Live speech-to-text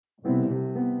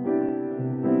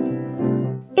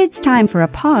It's time for a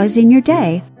pause in your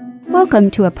day.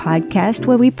 Welcome to a podcast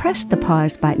where we press the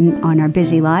pause button on our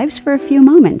busy lives for a few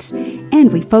moments,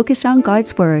 and we focus on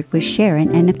God's Word with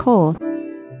Sharon and Nicole.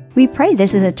 We pray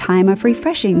this is a time of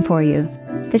refreshing for you.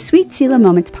 The Sweet Selah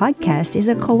Moments podcast is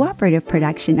a cooperative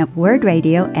production of Word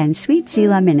Radio and Sweet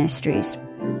Selah Ministries.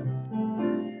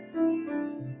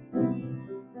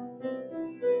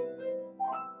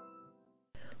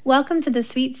 Welcome to the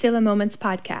Sweet Selah Moments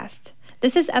podcast.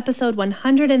 This is episode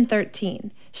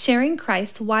 113, Sharing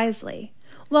Christ Wisely.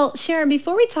 Well, Sharon,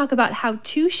 before we talk about how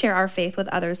to share our faith with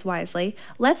others wisely,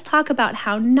 let's talk about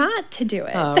how not to do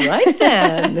it. All right,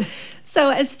 then. So,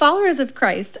 as followers of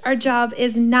Christ, our job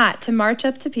is not to march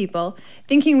up to people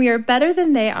thinking we are better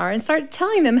than they are and start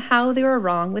telling them how they were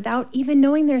wrong without even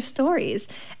knowing their stories,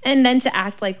 and then to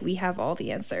act like we have all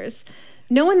the answers.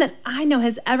 No one that I know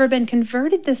has ever been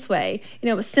converted this way,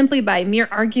 simply by mere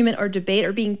argument or debate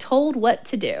or being told what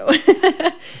to do.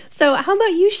 So how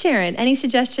about you, Sharon? Any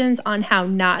suggestions on how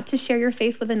not to share your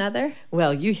faith with another?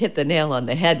 Well, you hit the nail on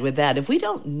the head with that. If we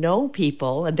don't know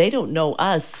people and they don't know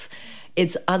us,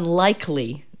 it's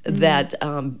unlikely that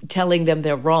telling them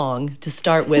they're wrong to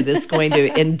start with is going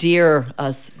to endear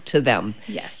us to them.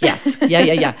 Yes.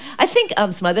 Yeah. I think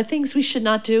some other things we should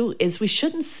not do is we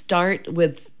shouldn't start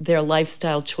with their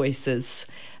lifestyle choices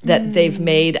that they've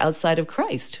made outside of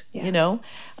Christ. Yeah.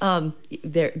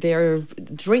 They're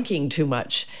drinking too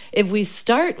much. If we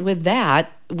start with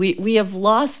that, we have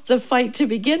lost the fight to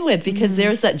begin with, because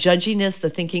there's that judginess, the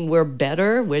thinking we're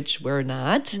better, which we're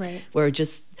not. Right. We're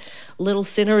just little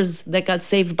sinners that got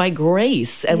saved by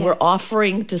grace, and we're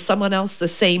offering to someone else the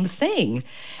same thing.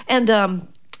 And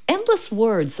endless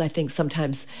words, I think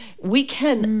sometimes we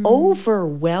can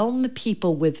overwhelm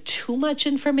people with too much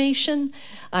information.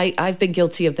 I've been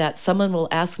guilty of that. Someone will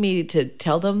ask me to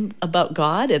tell them about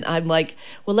God, and I'm like,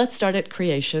 well, let's start at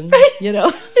creation. Right.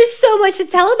 There's so much to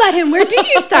tell about him. Where do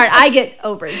you start? I get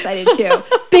overexcited too.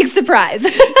 Big surprise.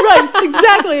 Right,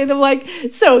 exactly. And I'm like,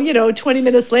 20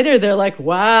 minutes later, they're like,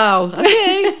 wow,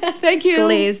 okay, thank you.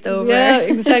 Glazed over. Yeah,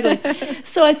 exactly.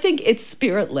 So I think it's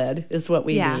spirit-led is what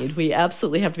we need. We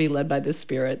absolutely have to be led by the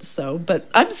Spirit. But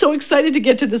I'm so excited to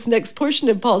get to this next portion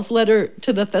of Paul's letter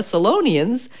to the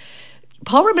Thessalonians.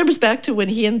 Paul remembers back to when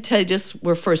he and Titus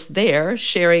were first there,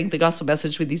 sharing the gospel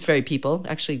message with these very people.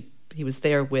 Actually, he was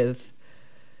there with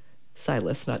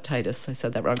Silas, not Titus. I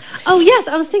said that wrong. Oh, yes.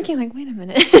 I was thinking, wait a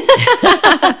minute.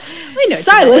 I know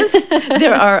Silas,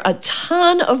 there are a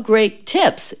ton of great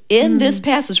tips in this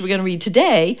passage we're going to read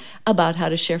today about how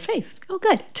to share faith. Oh,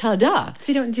 good. Ta-da.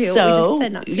 We don't do what we just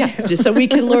said not to. Yeah, just so we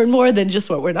can learn more than just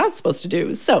what we're not supposed to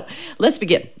do. So let's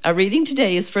begin. Our reading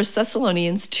today is 1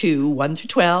 Thessalonians 2, 1 through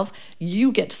 12.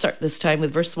 You get to start this time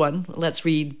with verse 1. Let's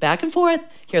read back and forth,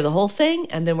 hear the whole thing,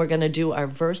 and then we're going to do our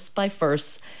verse by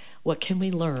verse. What can we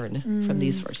learn from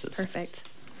these verses? Perfect.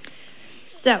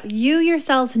 So, you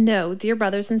yourselves know, dear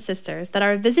brothers and sisters, that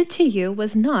our visit to you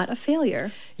was not a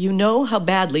failure. You know how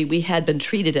badly we had been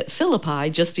treated at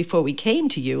Philippi just before we came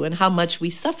to you, and how much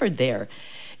we suffered there.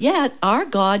 Yet our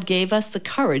God gave us the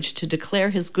courage to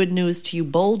declare his good news to you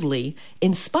boldly,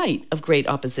 in spite of great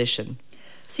opposition.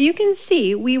 So you can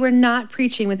see we were not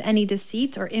preaching with any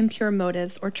deceit or impure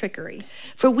motives or trickery.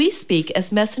 For we speak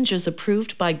as messengers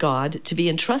approved by God to be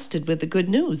entrusted with the good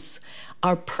news.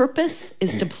 Our purpose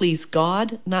is to please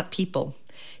God, not people.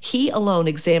 He alone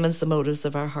examines the motives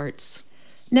of our hearts.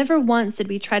 Never once did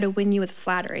we try to win you with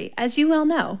flattery, as you well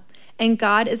know. And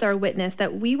God is our witness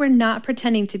that we were not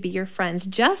pretending to be your friends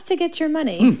just to get your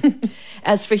money.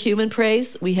 As for human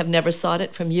praise, we have never sought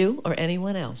it from you or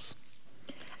anyone else.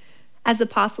 As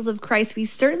apostles of Christ, we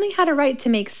certainly had a right to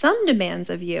make some demands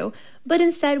of you, but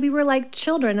instead we were like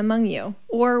children among you,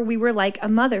 or we were like a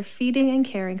mother feeding and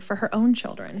caring for her own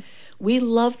children. We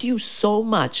loved you so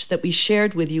much that we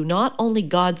shared with you not only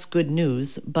God's good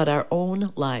news, but our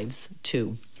own lives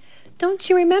too. Don't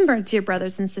you remember, dear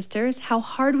brothers and sisters, how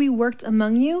hard we worked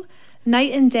among you?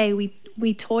 Night and day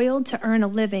we toiled to earn a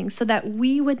living so that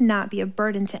we would not be a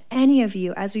burden to any of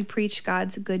you as we preach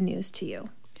God's good news to you.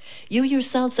 You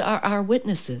yourselves are our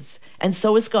witnesses, and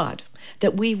so is God,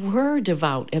 that we were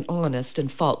devout and honest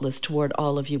and faultless toward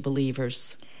all of you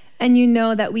believers. And you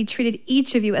know that we treated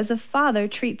each of you as a father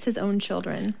treats his own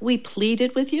children. We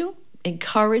pleaded with you,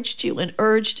 encouraged you, and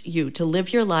urged you to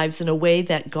live your lives in a way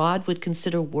that God would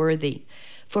consider worthy,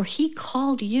 for he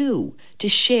called you to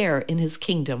share in his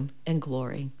kingdom and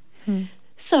glory.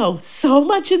 So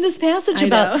much in this passage I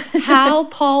about know. how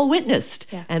Paul witnessed.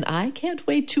 Yeah. And I can't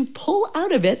wait to pull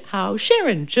out of it how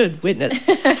Sharon should witness.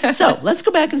 So let's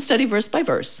go back and study verse by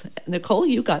verse. Nicole,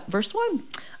 you got verse 1.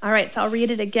 All right, so I'll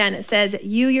read it again. It says,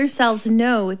 "You yourselves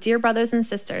know, dear brothers and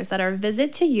sisters, that our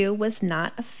visit to you was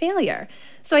not a failure."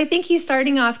 So I think he's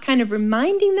starting off kind of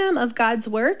reminding them of God's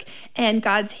work and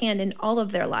God's hand in all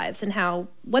of their lives and how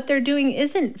what they're doing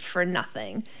isn't for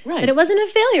nothing. Right. That it wasn't a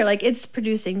failure, like it's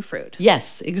producing fruit.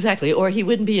 Yes, exactly. Or he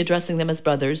wouldn't be addressing them as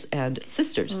brothers and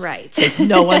sisters. Right. Because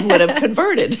no one would have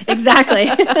converted. Exactly.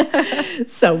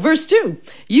 So, verse 2,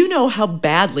 you know how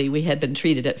badly we had been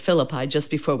treated at Philippi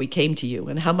just before we came to you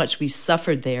and how much we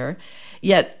suffered there.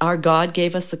 Yet our God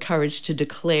gave us the courage to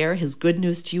declare his good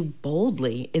news to you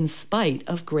boldly in spite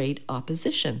of great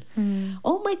opposition.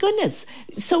 Oh my goodness.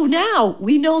 So now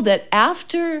we know that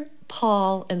after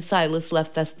Paul and Silas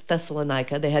left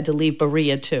Thessalonica, they had to leave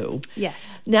Berea too.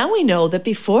 Yes. Now we know that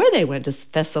before they went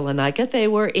to Thessalonica, they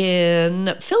were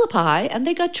in Philippi and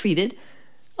they got treated,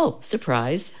 oh,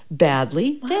 surprise,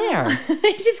 badly there.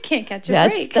 They just can't catch a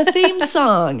That's break. the theme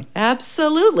song.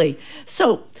 Absolutely.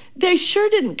 So they sure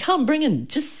didn't come bringing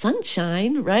just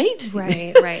sunshine, right?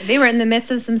 Right. They were in the midst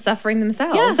of some suffering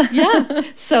themselves. Yeah.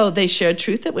 So they shared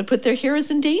truth that would put their hearers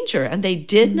in danger, and they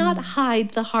did not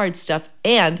hide the hard stuff.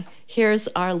 And here's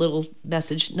our little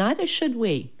message. Neither should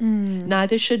we.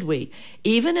 Neither should we.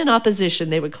 Even in opposition,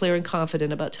 they were clear and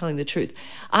confident about telling the truth.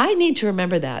 I need to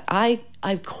remember that. I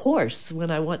of course,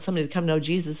 when I want somebody to come know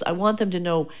Jesus, I want them to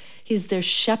know he's their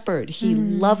shepherd. He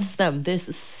loves them.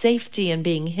 There's safety in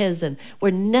being his, and we're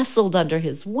nestled under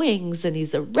his wings, and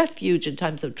he's a refuge in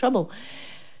times of trouble.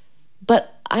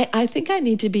 But I think I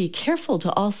need to be careful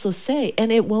to also say,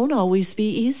 and it won't always be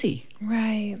easy.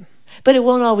 Right. But it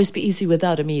won't always be easy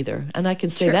without him either. And I can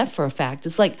say Sure. that for a fact.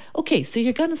 It's like, okay, so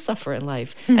you're going to suffer in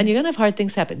life and you're going to have hard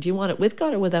things happen. Do you want it with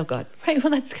God or without God? Right.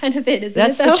 Well, that's kind of it, isn't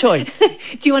That's it? the choice.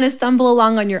 Do you want to stumble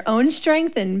along on your own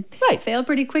strength and Right. fail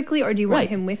pretty quickly, or do you want Right.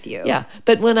 him with you? Yeah.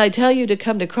 But when I tell you to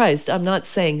come to Christ, I'm not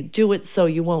saying do it so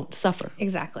you won't suffer.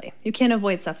 Exactly. You can't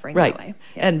avoid suffering Right. that way.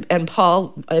 Yeah. And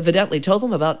Paul evidently told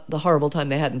them about the horrible time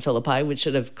they had in Philippi, which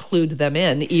should have clued them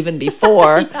in even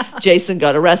before Jason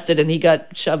got arrested and he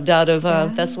got shoved out of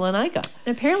Thessalonica.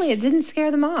 And apparently it didn't scare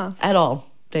them off. At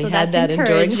all. They So had that's that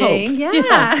enduring encouraging. hope.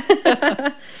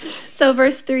 Yeah. So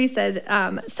verse 3 says,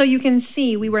 so you can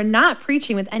see we were not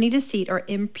preaching with any deceit or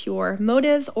impure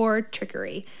motives or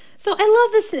trickery. So I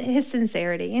love this, his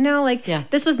sincerity, Yeah.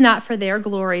 this was not for their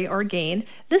glory or gain.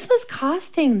 This was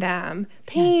costing them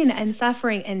pain Yes. and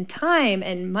suffering and time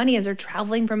and money as they're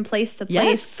traveling from place to place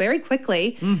Yes. very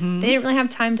quickly. They didn't really have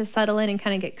time to settle in and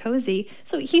kind of get cozy.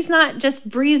 So he's not just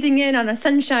breezing in on a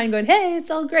sunshine going, hey,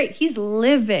 it's all great. He's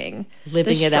living the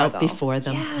It out struggle. before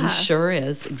them. Yeah. He sure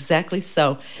is. Exactly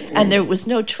so. And there was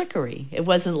no trickery. It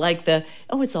wasn't like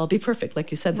it's all be perfect, like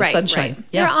you said, the sunshine. Right.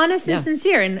 Yeah. They're honest and Yeah.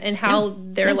 sincere in how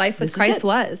their Yeah. life with This is Christ it.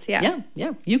 was. Yeah.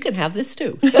 Yeah. You can have this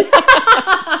too.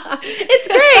 It's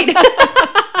great.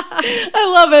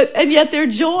 I love it. And yet their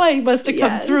joy must have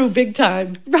come Yes. through big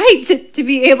time. Right. To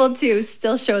be able to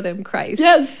still show them Christ.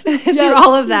 Yes. Through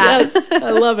all of that. Yes.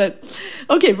 I love it.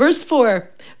 Okay, verse 4.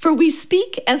 For we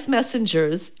speak as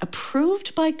messengers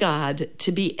approved by God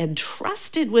to be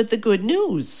entrusted with the good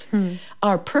news.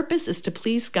 Our purpose is to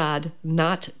please God,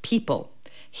 not people.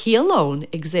 He alone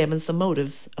examines the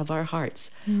motives of our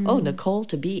hearts. Oh, Nicole,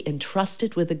 to be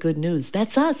entrusted with the good news.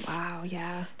 That's us. Wow.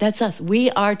 Yeah. That's us. We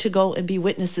are to go and be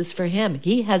witnesses for him.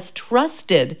 He has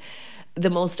trusted the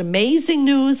most amazing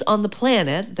news on the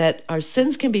planet, that our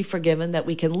sins can be forgiven, that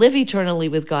we can live eternally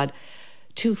with God,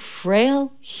 to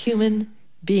frail human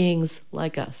beings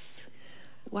like us.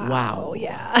 Wow.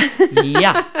 Yeah.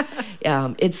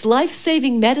 Yeah. It's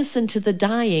life-saving medicine to the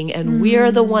dying, and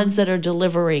we're the ones that are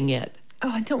delivering it.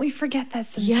 Oh, and don't we forget that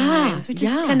sometimes? Yeah, We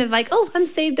just yeah. kind of like, oh, I'm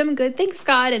saved, I'm good, thanks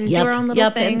God, and do our own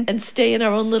little thing. And stay in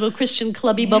our own little Christian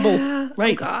clubby bubble. Yeah.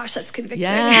 Right. Oh gosh, that's convicting.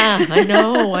 Yeah, I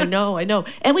know.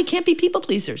 And we can't be people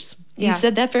pleasers. He Yeah.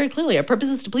 said that very clearly. Our purpose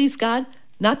is to please God,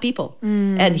 not people.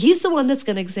 And he's the one that's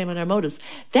going to examine our motives.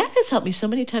 That has helped me so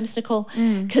many times, Nicole,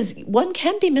 because one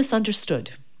can be misunderstood.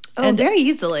 Oh, very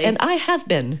easily. And I have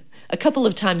been a couple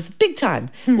of times, big time,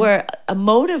 where a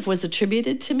motive was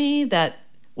attributed to me that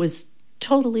was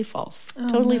totally false.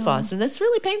 False. And that's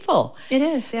really painful. It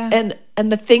is, yeah.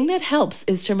 And the thing that helps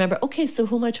is to remember, okay, so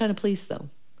who am I trying to please though?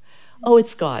 Oh,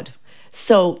 it's God.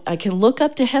 So I can look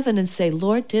up to heaven and say,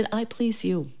 Lord, did I please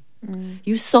you?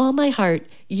 You saw my heart.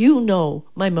 You know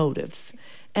my motives.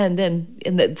 And then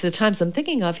in the times I'm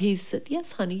thinking of, he said,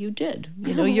 yes, honey, you did.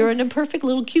 You're an imperfect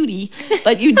little cutie,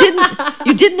 but you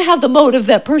didn't have the motive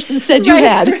that person said you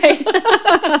had. Right.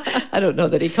 I don't know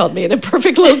that he called me an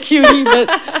imperfect little cutie, but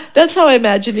that's how I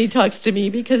imagine he talks to me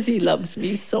because he loves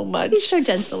me so much. He's so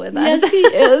gentle with us. Yes, he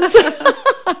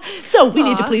is. So we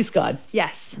need to please God.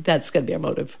 Yes. That's going to be our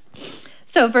motive.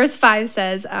 So verse 5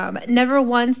 says, never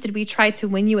once did we try to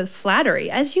win you with flattery,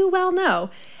 as you well know.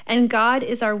 And God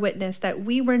is our witness that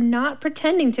we were not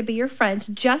pretending to be your friends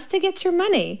just to get your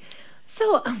money.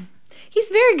 So he's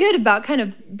very good about kind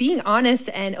of being honest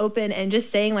and open and just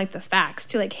saying like the facts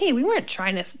too. Like, hey, we weren't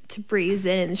trying to breeze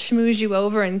in and schmooze you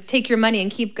over and take your money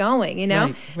and keep going, you know?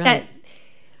 Right. That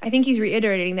I think he's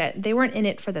reiterating that they weren't in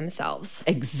it for themselves.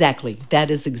 Exactly. That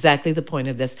is exactly the point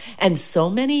of this. And so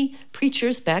many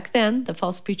preachers back then, the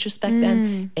false preachers back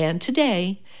then, and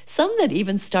today, some that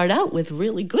even start out with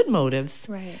really good motives,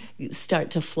 Right. start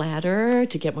to flatter,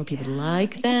 to get more people to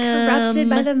like them. Corrupted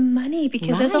by the money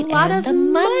because there's a Right, lot and of the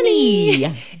money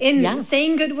in Yeah.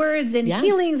 saying good words and Yeah.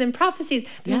 healings and prophecies.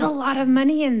 There's Yeah. a lot of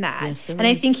money in that. Yes, there and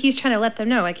I is. think he's trying to let them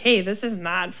know, like, hey, this is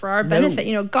not for our benefit.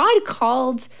 You know, God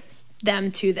called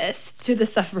them to this, to the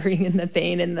suffering and the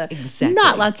pain and the Exactly.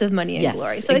 not lots of money and Yes,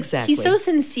 glory. So exactly. he's so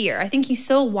sincere. I think he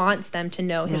so wants them to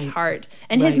know his Right. heart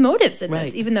and his Right. motives in Right.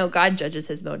 this, even though God judges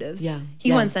his motives. Yeah. He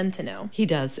Yeah. wants them to know. He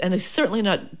does. And he's certainly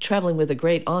not traveling with a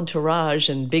great entourage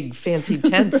and big fancy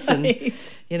tents and, Right.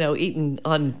 eating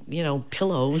on,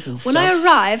 pillows and When stuff. I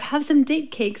arrive, have some date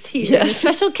cakes here. Yes. And a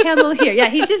special candle here. Yeah,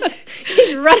 he's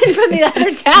running from the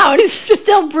other town. He's just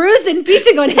still bruised and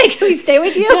beaten, going, hey, can we stay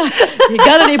with you? Yeah. You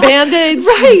got any Band-Aids?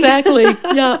 Right. Exactly.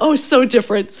 Yeah. Oh, so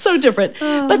different. So different.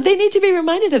 But they need to be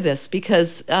reminded of this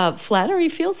because flattery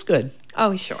feels good.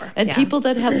 Oh, sure. And Yeah. people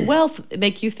that have wealth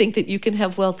make you think that you can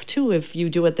have wealth too if you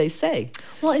do what they say.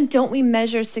 Well, and don't we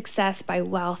measure success by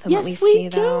wealth and what we Yes, we see,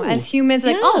 though? do. As humans,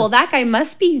 like, Yeah. oh, well, that guy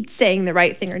must be saying the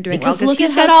right thing or doing Because well look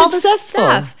because at he's got how all successful.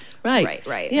 the stuff. Right.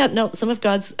 Right. Yeah, no, some of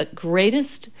God's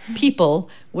greatest people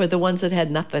were the ones that had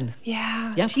nothing.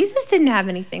 Yeah. Yeah. Jesus didn't have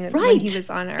anything Right. when he was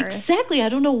on earth. Exactly. I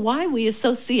don't know why we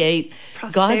associate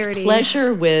God's Prosperity.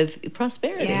 pleasure with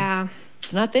prosperity. Yeah.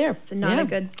 It's not there. It's not Yeah. a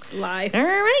good lie. All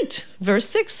right. Verse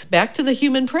 6, back to the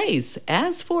human praise.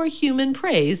 As for human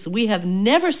praise, we have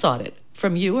never sought it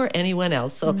from you or anyone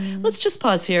else. So let's just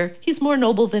pause here. He's more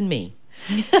noble than me.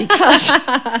 Because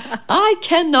I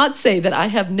cannot say that I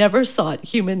have never sought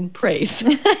human praise.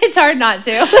 It's hard not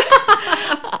to.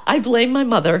 I blame my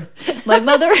mother. My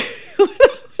mother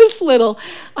was little.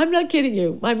 I'm not kidding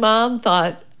you. My mom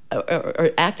thought, or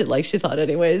acted like she thought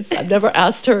anyways, I've never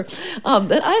asked her,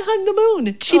 that I hung the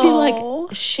moon. She'd be Oh.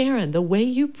 like, Sharon, the way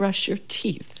you brush your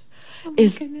teeth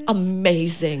is goodness.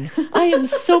 amazing. I am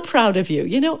so proud of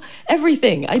you.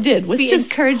 Everything I did was Be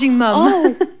just encouraging mom.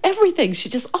 Oh, everything. She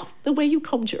just, the way you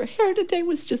combed your hair today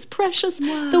was just precious.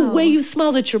 The way you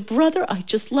smiled at your brother, I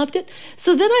just loved it.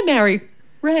 So then I marry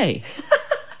Ray.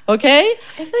 Okay?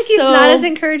 I feel like he's not as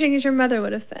encouraging as your mother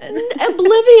would have been.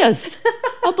 Oblivious.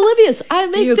 I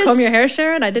make Do you this. comb your hair,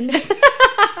 Sharon? I didn't.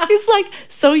 He's like,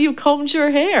 so you combed your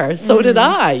hair. So did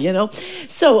I,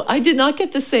 So I did not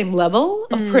get the same level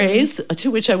of praise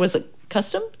to which I was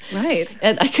accustomed. Right.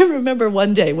 And I can remember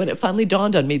one day when it finally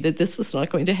dawned on me that this was not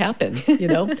going to happen,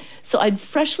 So I'd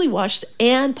freshly washed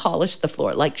and polished the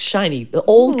floor, like shiny, the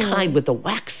old kind with the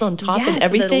wax on top and Yes,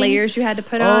 everything. the layers you had to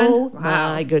put on. Oh,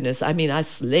 Wow. my goodness. I mean, I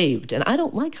slaved, and I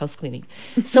don't like house cleaning.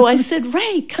 So I said,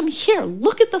 Ray, come here,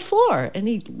 look at the floor. And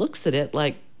he looks at it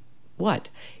like, what?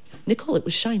 Nicole, it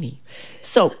was shiny.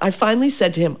 So I finally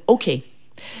said to him, okay,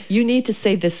 you need to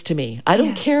say this to me. I don't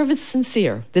Yes. care if it's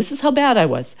sincere. This is how bad I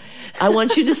was. I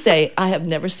want you to say, I have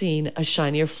never seen a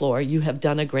shinier floor. You have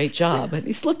done a great job. And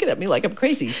he's looking at me like I'm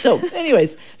crazy. So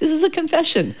anyways, this is a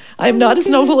confession. I am not as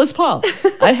noble as Paul.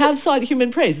 I have sought human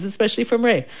praise, especially from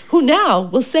Ray, who now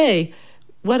will say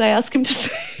what I ask him to say.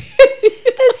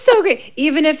 That's so great.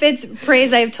 Even if it's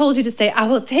praise I've told you to say, I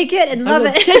will take it and love I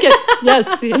will it. take it.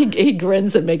 Yes, he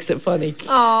grins and makes it funny.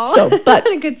 Aw, So, but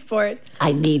what a good sport.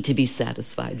 I need to be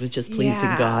satisfied with just pleasing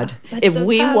Yeah, God. that's If so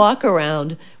we tough. walk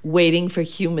around waiting for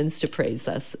humans to praise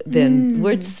us, then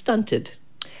we're stunted.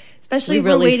 Especially if We're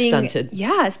really we're waiting, stunted.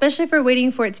 Yeah, especially if we're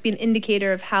waiting for it to be an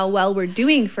indicator of how well we're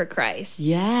doing for Christ.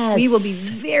 Yes. We will be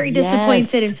very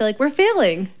disappointed Yes. and feel like we're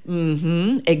failing.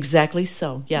 Exactly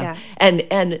so. Yeah.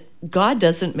 And God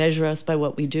doesn't measure us by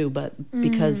what we do, but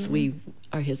because we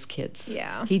are his kids.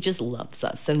 Yeah. He just loves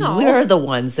us. And Aw. we're the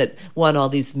ones that want all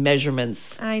these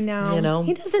measurements. I know.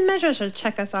 He doesn't measure us or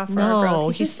check us off for our growth. No,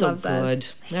 He he's just so loves good.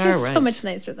 us. All He's right. so much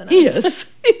nicer than us. He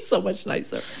is. He's so much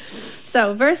nicer.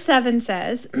 So, verse 7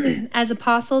 says, as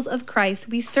apostles of Christ,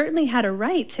 we certainly had a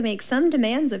right to make some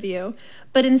demands of you,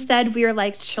 but instead we are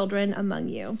like children among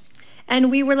you.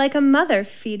 And we were like a mother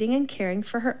feeding and caring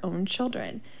for her own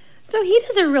children. So he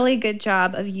does a really good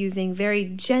job of using very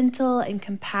gentle and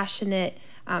compassionate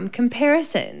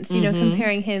comparisons,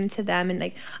 comparing him to them, and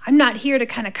like, I'm not here to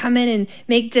kind of come in and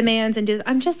make demands and do this.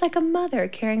 I'm just like a mother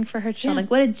caring for her child. Yeah.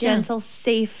 Like, what a gentle,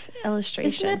 safe illustration.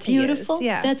 Isn't that to beautiful? use.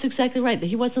 Yeah, that's exactly right.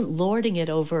 He wasn't lording it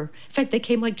over. In fact, they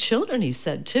came like children, he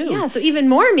said, too. Yeah, so even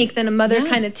more meek than a mother Yeah.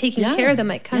 kind of taking Yeah. care of them,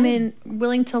 like come Yeah. in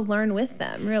willing to learn with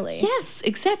them, really. Yes,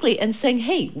 exactly. And saying,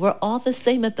 hey, we're all the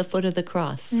same at the foot of the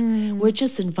cross. We're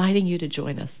just inviting you to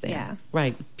join us there. Yeah.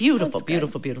 Right. Beautiful, That's good.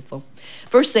 beautiful, beautiful.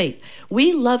 Verse 8,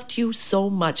 we loved you so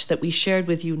much that we shared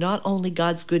with you not only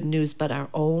God's good news, but our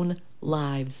own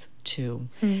lives too.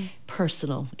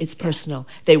 Personal. It's personal.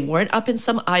 They weren't up in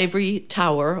some ivory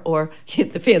tower or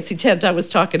the fancy tent I was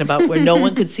talking about where no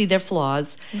one could see their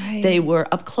flaws. Right. They were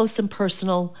up close and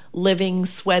personal, living,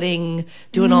 sweating,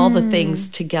 doing all the things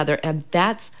together. And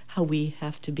that's how we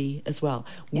have to be as well.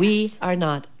 We Yes. are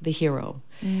not the hero.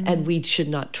 And we should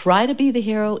not try to be the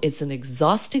hero. It's an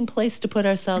exhausting place to put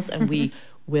ourselves, and we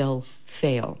will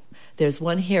fail. There's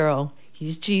one hero.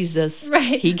 He's Jesus.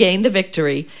 Right. He gained the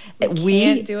victory. We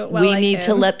can't do it well we like need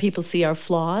to him. let people see our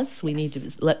flaws. We need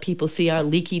to let people see our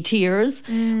leaky tears.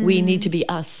 We need to be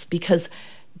us, because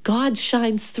God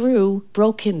shines through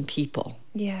broken people.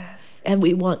 Yes. And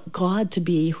we want God to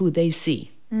be who they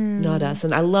see, not us.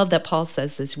 And I love that Paul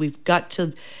says this. We've got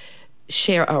to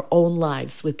share our own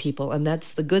lives with people, and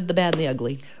that's the good, the bad, and the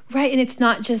ugly. Right, and it's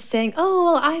not just saying, "Oh,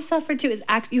 well, I suffered too." It's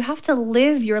you have to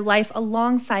live your life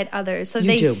alongside others, so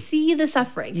they do. see the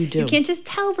suffering. You do. You can't just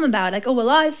tell them about it, like, "Oh, well,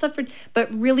 I've suffered,"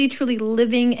 but really, truly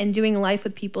living and doing life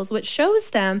with people is what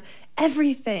shows them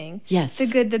everything. Yes. The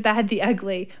good, the bad, the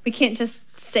ugly. We can't just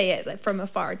say it like, from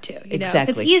afar too.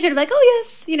 Exactly. It's easier to be like, "Oh,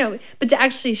 yes," but to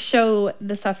actually show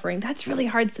the suffering, that's really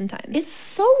hard sometimes. It's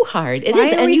so hard. It Why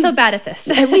is, are and we you- so bad at this?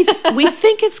 and we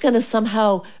think it's going to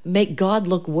somehow make God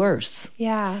look worse.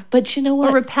 Yeah. But you know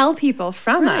what? Or repel people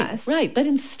from Right, us. right. But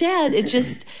instead, it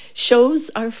just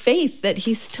shows our faith that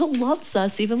he still loves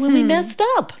us even when we messed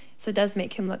up. So it does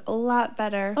make him look a lot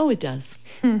better. Oh, it does.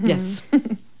 Yes.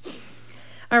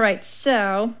 All right,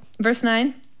 so verse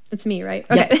 9. It's me, right?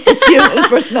 Yeah, it's you. It's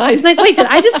verse 9. Like, wait, did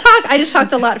I just talk? I just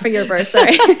talked a lot for your verse,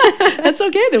 sorry. That's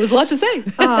okay. There was a lot to say.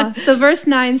 So verse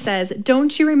 9 says,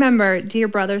 "Don't you remember, dear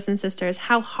brothers and sisters,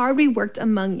 how hard we worked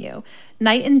among you?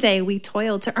 Night and day we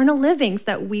toiled to earn a living so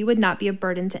that we would not be a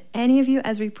burden to any of you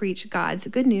as we preach God's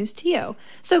good news to you."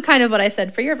 So kind of what I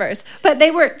said for your verse. But they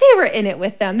were in it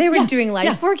with them. They were doing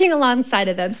life, working alongside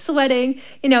of them, sweating,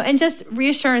 and just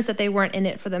reassurance that they weren't in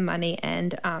it for the money,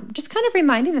 and just kind of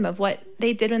reminding them of what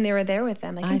they did when they were there with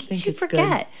them. Like, I in think case you it's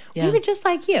forget, good. Yeah. we were just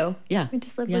like you. Yeah. We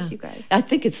just lived with you guys. I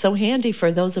think it's so handy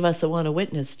for those of us that want to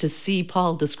witness to see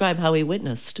Paul describe how he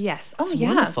witnessed. Yes. It's Oh, yeah.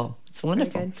 wonderful. It's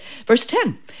wonderful. good. Verse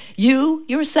 10, you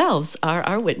yourselves are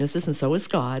our witnesses, and so is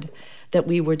God, that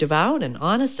we were devout and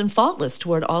honest and faultless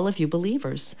toward all of you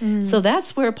believers. So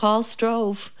that's where Paul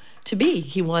strove to be.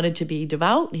 He wanted to be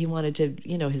devout. He wanted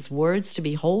to, his words to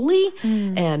be holy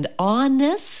and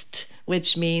honest,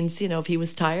 which means, if he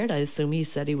was tired, I assume he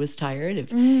said he was tired.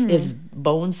 If his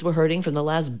bones were hurting from the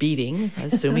last beating, I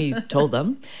assume he told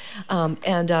them.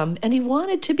 And he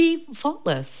wanted to be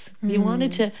faultless. He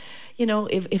wanted to,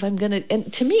 if I'm going to,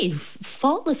 and to me,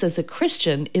 faultless as a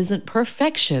Christian isn't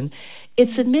perfection.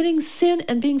 It's admitting sin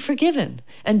and being forgiven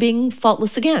and being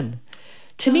faultless again.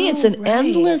 To me, it's an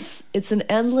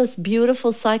endless,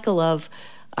 beautiful cycle of,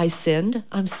 I sinned,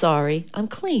 I'm sorry, I'm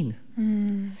clean.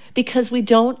 Because we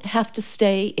don't have to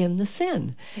stay in the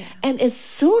sin. Yeah. And as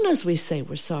soon as we say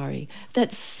we're sorry,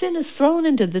 that sin is thrown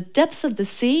into the depths of the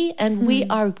sea, and we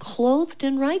are clothed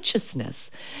in righteousness.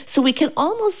 So we can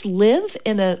almost live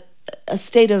in a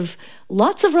state of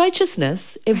lots of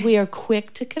righteousness if we are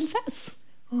quick to confess.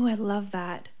 Oh, I love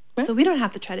that. Right? So we don't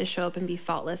have to try to show up and be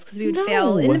faultless, because we would No.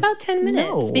 fail in about 10 minutes,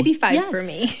 No. maybe 5 Yes. for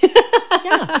me.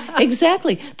 Yeah,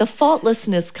 exactly. The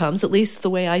faultlessness comes, at least the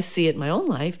way I see it in my own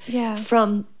life,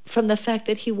 from the fact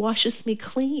that he washes me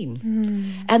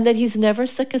clean and that he's never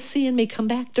sick of seeing me come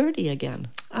back dirty again.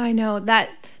 I know that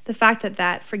the fact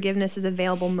that forgiveness is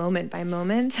available moment by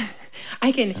moment.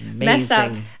 I can mess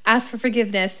up, ask for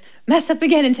forgiveness, mess up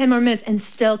again in 10 more minutes, and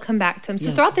still come back to him.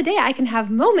 So throughout the day, I can have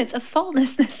moments of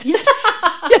faultlessness. Yes,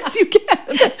 yes, you can.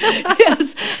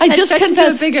 Yes, I just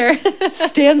confessed. Bigger.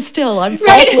 Stand still. I'm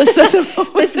faultless at the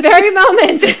moment. This very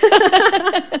moment.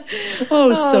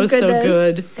 So goodness.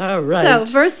 good. All right. So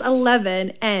verse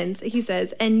 11 ends. He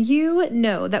says, "And you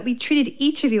know that we treated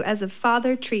each of you as a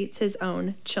father treats his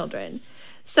own children."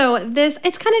 So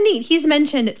it's kind of neat. He's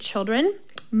mentioned children,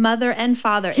 mother and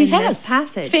father in this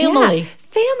passage. Family. Yeah.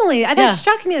 family. That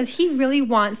struck me as he really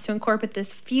wants to incorporate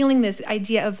this feeling, this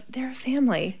idea of they're a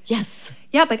family. Yes.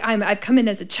 Yeah, like I've come in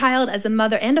as a child, as a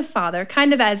mother and a father,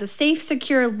 kind of as a safe,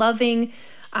 secure, loving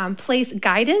place,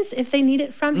 guidance if they need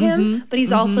it from him. But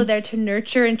he's also there to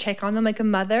nurture and check on them like a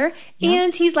mother. Yep.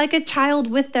 And he's like a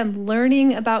child with them,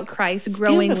 learning about Christ,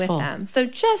 growing with them. So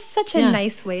just such a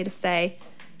nice way to say,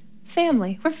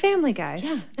 family. We're family, guys.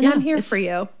 Yeah. And I'm here for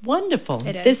you. Wonderful.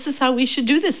 This is how we should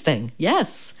do this thing.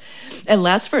 Yes. And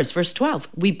last verse 12.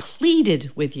 We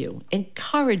pleaded with you,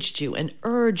 encouraged you, and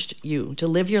urged you to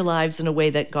live your lives in a way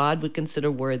that God would consider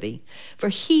worthy. For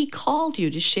he called you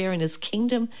to share in his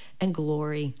kingdom and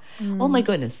glory. Oh my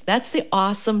goodness. That's the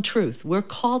awesome truth. We're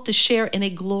called to share in a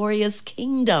glorious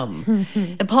kingdom.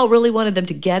 And Paul really wanted them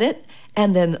to get it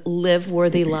and then live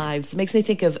worthy lives. It makes me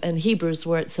think of in Hebrews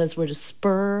where it says we're to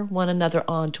spur one another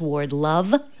on toward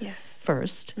love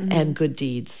first and good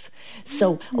deeds.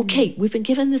 So, okay, we've been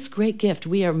given this great gift.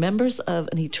 We are members of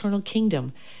an eternal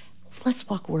kingdom. Let's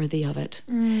walk worthy of it.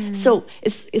 So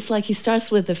it's like he starts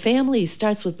with the family. He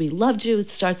starts with we loved you. It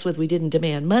starts with we didn't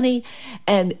demand money.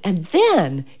 And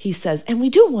then he says, and we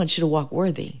do want you to walk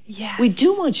worthy. Yes. We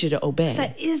do want you to obey.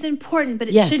 That is important, but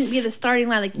it shouldn't be the starting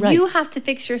line. Like you have to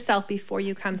fix yourself before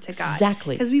you come to God.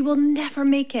 Exactly. Because we will never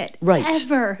make it.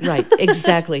 Ever. Right.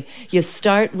 Exactly. You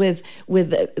start with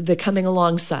the coming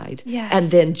alongside. Yes.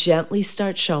 And then gently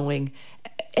start showing.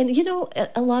 And you know,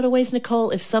 a lot of ways, Nicole,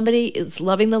 if somebody is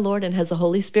loving the Lord and has the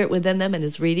Holy Spirit within them and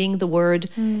is reading the Word,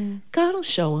 God will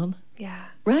show them. Yeah.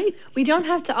 Right? We don't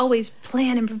have to always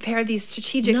plan and prepare these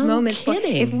strategic No moments.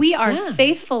 kidding. If we are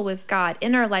faithful with God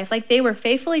in our life, like they were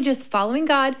faithfully just following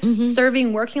God,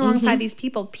 serving, working alongside these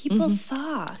people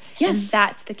saw. Yes. And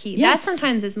that's the key. Yes. That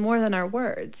sometimes is more than our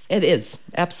words. It is.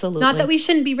 Absolutely. Not that we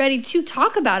shouldn't be ready to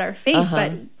talk about our faith,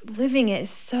 but living it is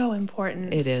so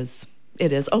important. It is.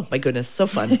 It is. Oh, my goodness. So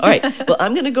fun. All right. Well,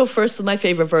 I'm going to go first with my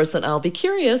favorite verse, and I'll be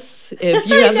curious if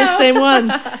you have the same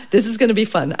one. This is going to be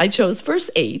fun. I chose verse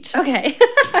 8. Okay.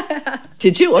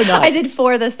 Did you or not? I did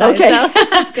 4 this time, okay. so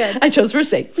that's good. I chose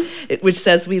verse 8, which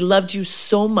says, we loved you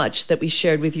so much that we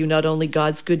shared with you not only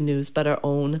God's good news, but our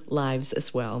own lives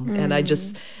as well. And I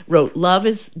just wrote, love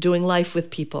is doing life with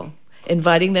people,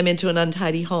 inviting them into an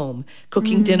untidy home,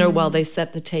 cooking dinner while they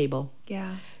set the table.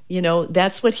 Yeah. You know,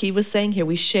 that's what he was saying here.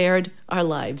 We shared our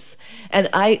lives. And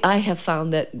I have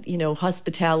found that, you know,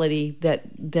 hospitality that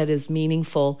is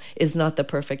meaningful is not the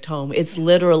perfect home. It's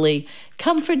literally,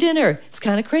 come for dinner. It's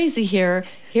kind of crazy here.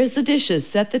 Here's the dishes.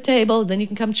 Set the table. Then you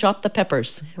can come chop the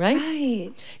peppers, right?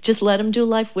 Right. Just let them do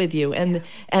life with you. And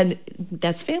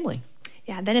that's family.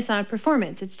 Yeah, then it's not a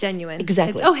performance. It's genuine.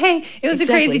 Exactly. It's, oh, hey, it was a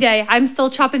crazy day. I'm still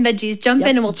chopping veggies. Jump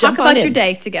in and we'll talk about your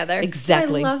day together.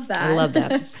 Exactly. I love that. I love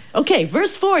that. Okay,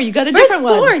 verse 4. You got a different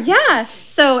one. Verse 4, yeah.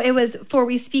 So it was, for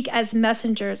we speak as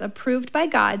messengers approved by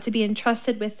God to be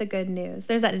entrusted with the good news.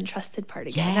 There's that entrusted part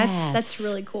again. Yes. That's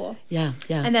really cool. Yeah.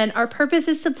 And then our purpose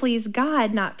is to please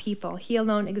God, not people. He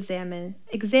alone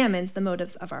examines the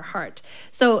motives of our heart.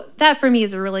 So that for me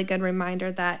is a really good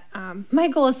reminder that my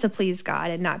goal is to please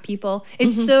God and not people.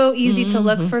 It's so easy to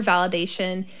look for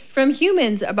validation from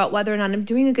humans about whether or not I'm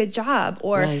doing a good job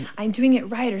or I'm doing it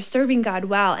right or serving God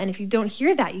well. And if you don't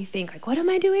hear that, you think like, what am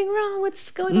I doing wrong? What's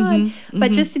going on?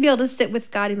 But just to be able to sit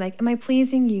with God and be like, am I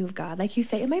pleasing you, God? Like you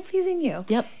say, am I pleasing you?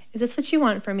 Yep. Is this what you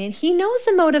want from me? And he knows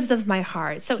the motives of my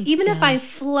heart. So even if I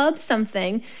flub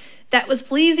something that was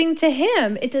pleasing to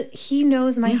him, he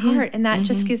knows my heart. And that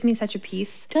just gives me such a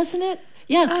peace. Doesn't it?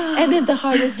 Yeah. And if the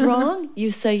heart is wrong,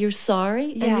 you say you're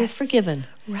sorry and you're forgiven.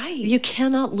 Right. You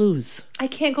cannot lose. I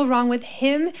can't go wrong with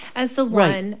him as the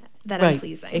one that I'm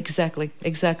pleasing. Exactly.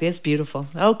 It's beautiful.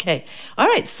 Okay. All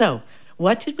right. So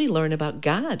what did we learn about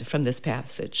God from this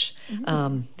passage?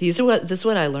 This is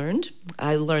what I learned.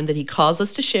 I learned that he calls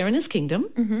us to share in his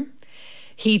kingdom.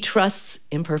 He trusts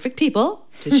imperfect people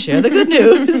to share the good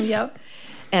news. Yep.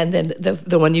 And then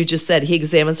the one you just said, he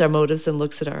examines our motives and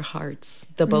looks at our hearts,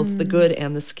 both the good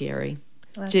and the scary.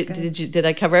 Did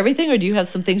I cover everything, or do you have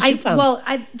some things you found? Well,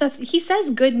 he says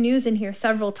good news in here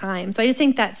several times. So I just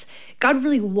think that's God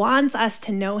really wants us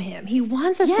to know him. He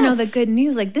wants us to know the good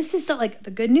news. Like this is so like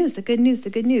the good news, the good news, the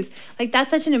good news. Like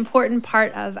that's such an important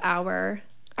part of our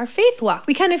faith walk.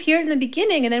 We kind of hear it in the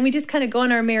beginning and then we just kind of go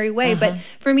on our merry way. But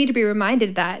for me to be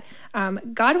reminded that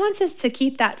God wants us to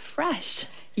keep that fresh.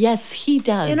 Yes, he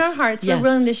does. In our hearts, we're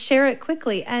willing to share it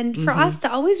quickly. And for us to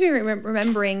always be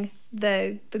remembering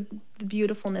the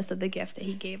beautifulness of the gift that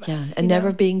he gave us. Yeah, and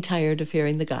never being tired of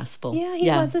hearing the gospel. Yeah, he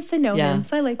wants us to know him.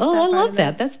 So I like that. Oh, I part love of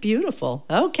that. it. That's beautiful.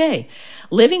 Okay.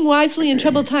 Living wisely in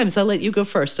troubled times. I'll let you go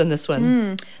first on this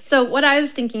one. So what I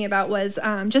was thinking about was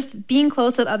just being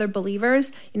close with other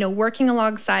believers, working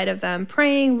alongside of them,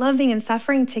 praying, loving, and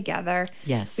suffering together.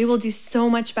 Yes. We will do so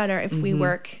much better if we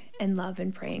work and love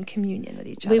and pray in communion with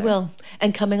each other. We will.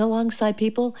 And coming alongside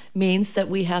people means that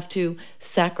we have to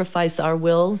sacrifice our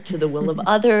will to the will of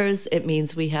others. It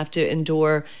means we have to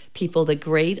endure people that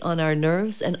grate on our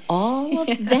nerves. And all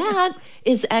of that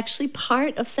is actually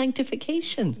part of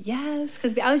sanctification. Yes,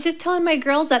 because I was just telling my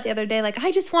girls that the other day,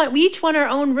 we each want our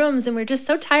own rooms, and we're just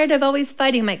so tired of always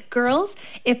fighting. I'm like, girls,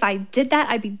 if I did that,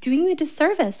 I'd be doing you a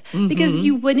disservice because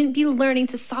you wouldn't be learning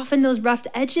to soften those rough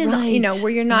edges, where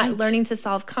you're not learning to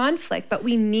solve conflict, but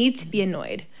we need to be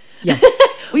annoyed. Yes,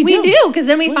 we do. Because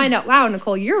then we find out, wow,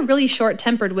 Nicole, you're really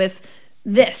short-tempered with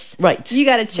this. Right. You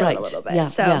got to chill a little bit.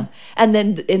 Yeah. And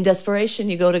then in desperation,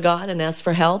 you go to God and ask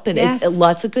for help, and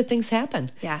lots of good things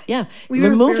happen. Yeah.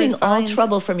 Removing all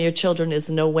trouble from your children is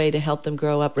no way to help them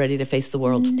grow up ready to face the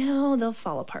world. No, they'll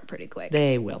fall apart pretty quick.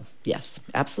 They will. Yes,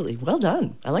 absolutely. Well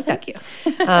done. I like that.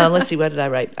 Thank you. Let's see, what did I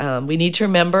write? We need to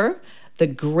remember the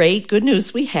great good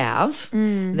news we have.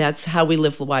 That's how we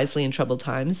live wisely in troubled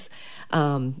times.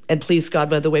 And please God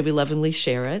by the way we lovingly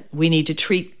share it. We need to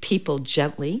treat people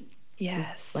gently.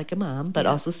 Yes. Like a mom, but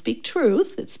also speak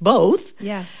truth. It's both.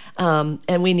 Yeah.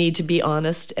 And we need to be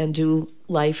honest and do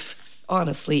life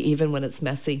honestly, even when it's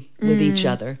messy with each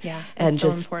other. Yeah. And so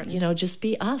just, important. Just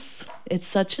be us. It's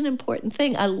such an important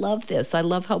thing. I love this. I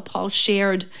love how Paul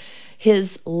shared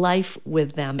his life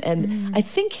with them. And I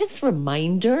think his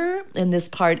reminder in this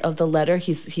part of the letter,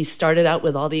 he started out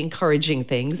with all the encouraging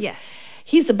things. Yes.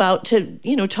 He's about to,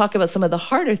 talk about some of the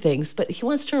harder things, but he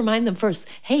wants to remind them first,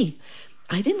 hey,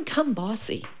 I didn't come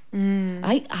bossy.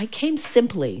 I came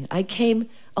simply. I came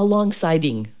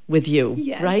alongsiding with you,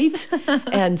 right?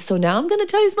 And so now I'm going to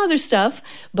tell you some other stuff,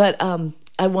 but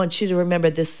I want you to remember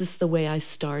this is the way I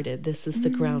started. This is the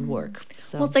groundwork.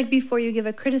 So. Well, it's like before you give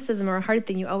a criticism or a hard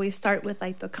thing, you always start with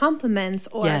the compliments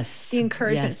or the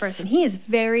encouragement first. And he is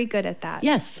very good at that.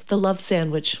 Yes, the love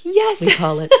sandwich. Yes. We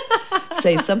call it.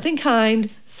 Say something kind,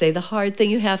 say the hard thing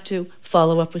you have to,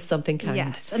 follow up with something kind.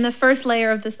 Yes, and the first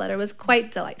layer of this letter was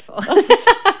quite delightful.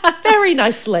 Very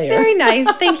nice layer. Very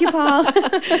nice. Thank you, Paul.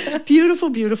 Beautiful,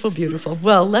 beautiful, beautiful.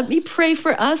 Well, let me pray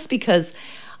for us because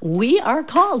we are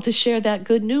called to share that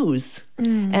good news.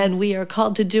 And we are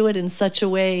called to do it in such a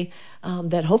way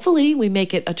that hopefully we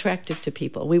make it attractive to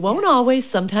people. We won't always.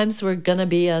 Sometimes we're going to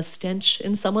be a stench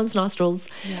in someone's nostrils.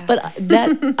 Yeah. But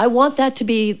I want that to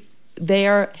be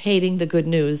their hating the good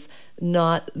news,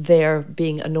 not their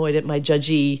being annoyed at my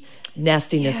judgy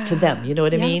nastiness to them. You know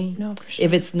what I mean? No, for sure.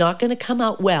 If it's not going to come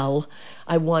out well,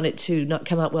 I want it to not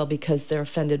come out well because they're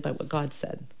offended by what God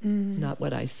said, not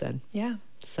what I said. Yeah.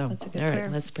 So, that's a good all right, prayer.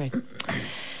 let's pray.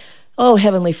 Oh,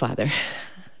 Heavenly Father,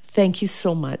 thank you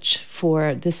so much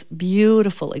for this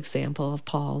beautiful example of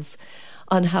Paul's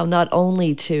on how not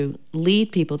only to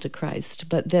lead people to Christ,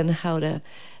 but then how to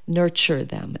nurture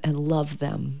them and love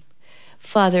them.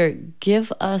 Father,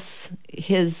 give us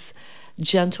his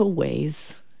gentle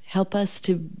ways. Help us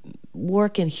to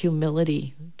work in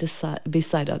humility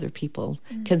beside other people,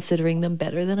 considering them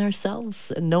better than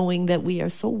ourselves and knowing that we are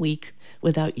so weak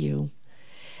without you.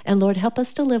 And Lord, help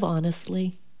us to live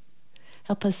honestly.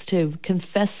 Help us to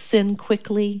confess sin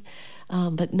quickly,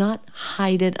 but not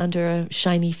hide it under a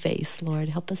shiny face, Lord.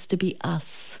 Help us to be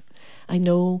us. I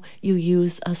know you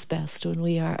use us best when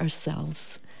we are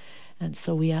ourselves. And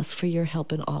so we ask for your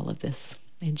help in all of this.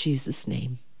 In Jesus'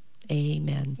 name,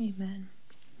 amen. Amen.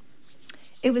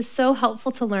 It was so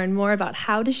helpful to learn more about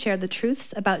how to share the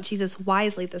truths about Jesus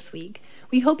wisely this week.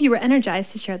 We hope you were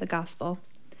energized to share the gospel.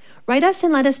 Write us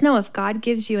and let us know if God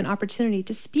gives you an opportunity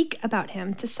to speak about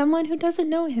him to someone who doesn't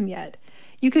know him yet.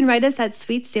 You can write us at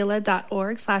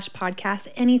sweetselah.org/podcast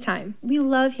anytime. We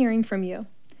love hearing from you.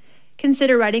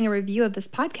 Consider writing a review of this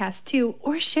podcast too,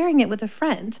 or sharing it with a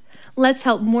friend. Let's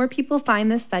help more people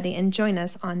find this study and join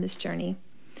us on this journey.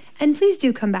 And please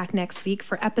do come back next week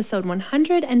for episode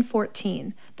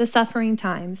 114, The Suffering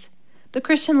Times. The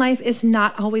Christian life is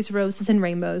not always roses and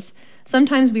rainbows.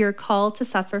 Sometimes we are called to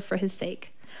suffer for his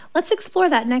sake. Let's explore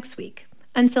that next week.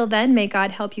 Until then, may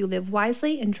God help you live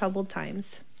wisely in troubled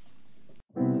times.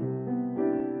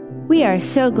 We are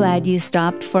so glad you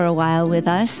stopped for a while with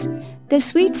us. The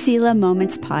Sweet Selah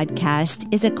Moments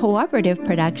podcast is a cooperative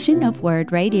production of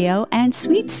Word Radio and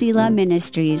Sweet Selah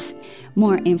Ministries.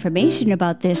 More information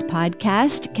about this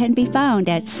podcast can be found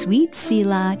at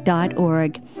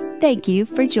sweetselah.org. Thank you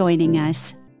for joining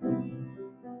us.